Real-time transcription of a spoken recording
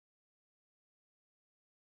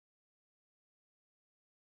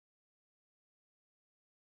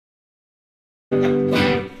We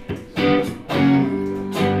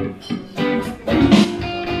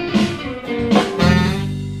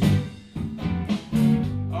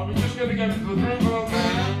just gonna get into the groove a little bit.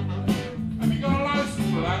 Have you got a license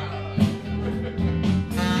for that?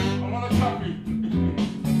 I want to copy.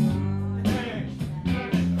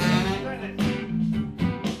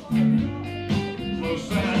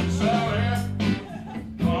 Mustang Sally,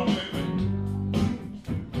 oh baby.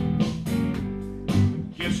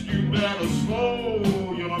 Guess you better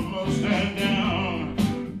slow your Mustang down.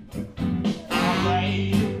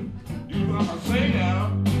 Alright, do what I say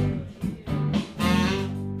now.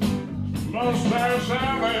 Mustang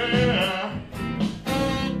Sally,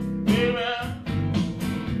 baby,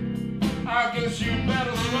 I guess you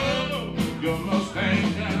better slow your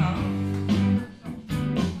Mustang down.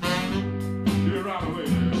 You're right away.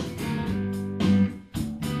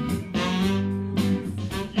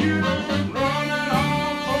 You're running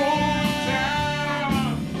all over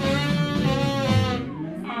town.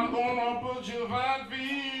 I'm gonna put your 5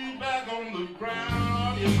 feet back on the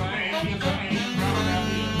ground. Yes, I am, yes, I am.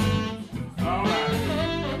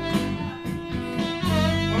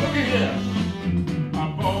 Yeah. I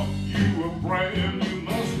bought you a brand new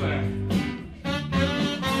Mustang,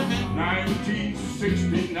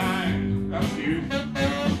 1969, that's you.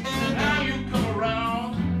 Now you come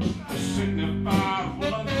around, a 65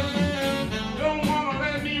 woman, don't wanna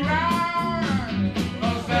let me ride,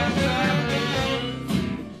 Mustang Sally.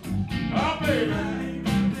 Oh baby,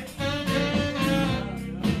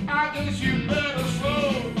 I guess you better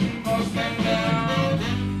slow Mustang down,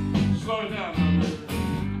 slow it down.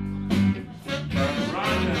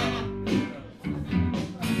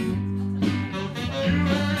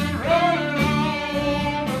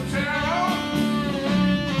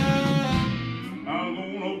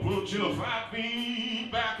 Your 5 feet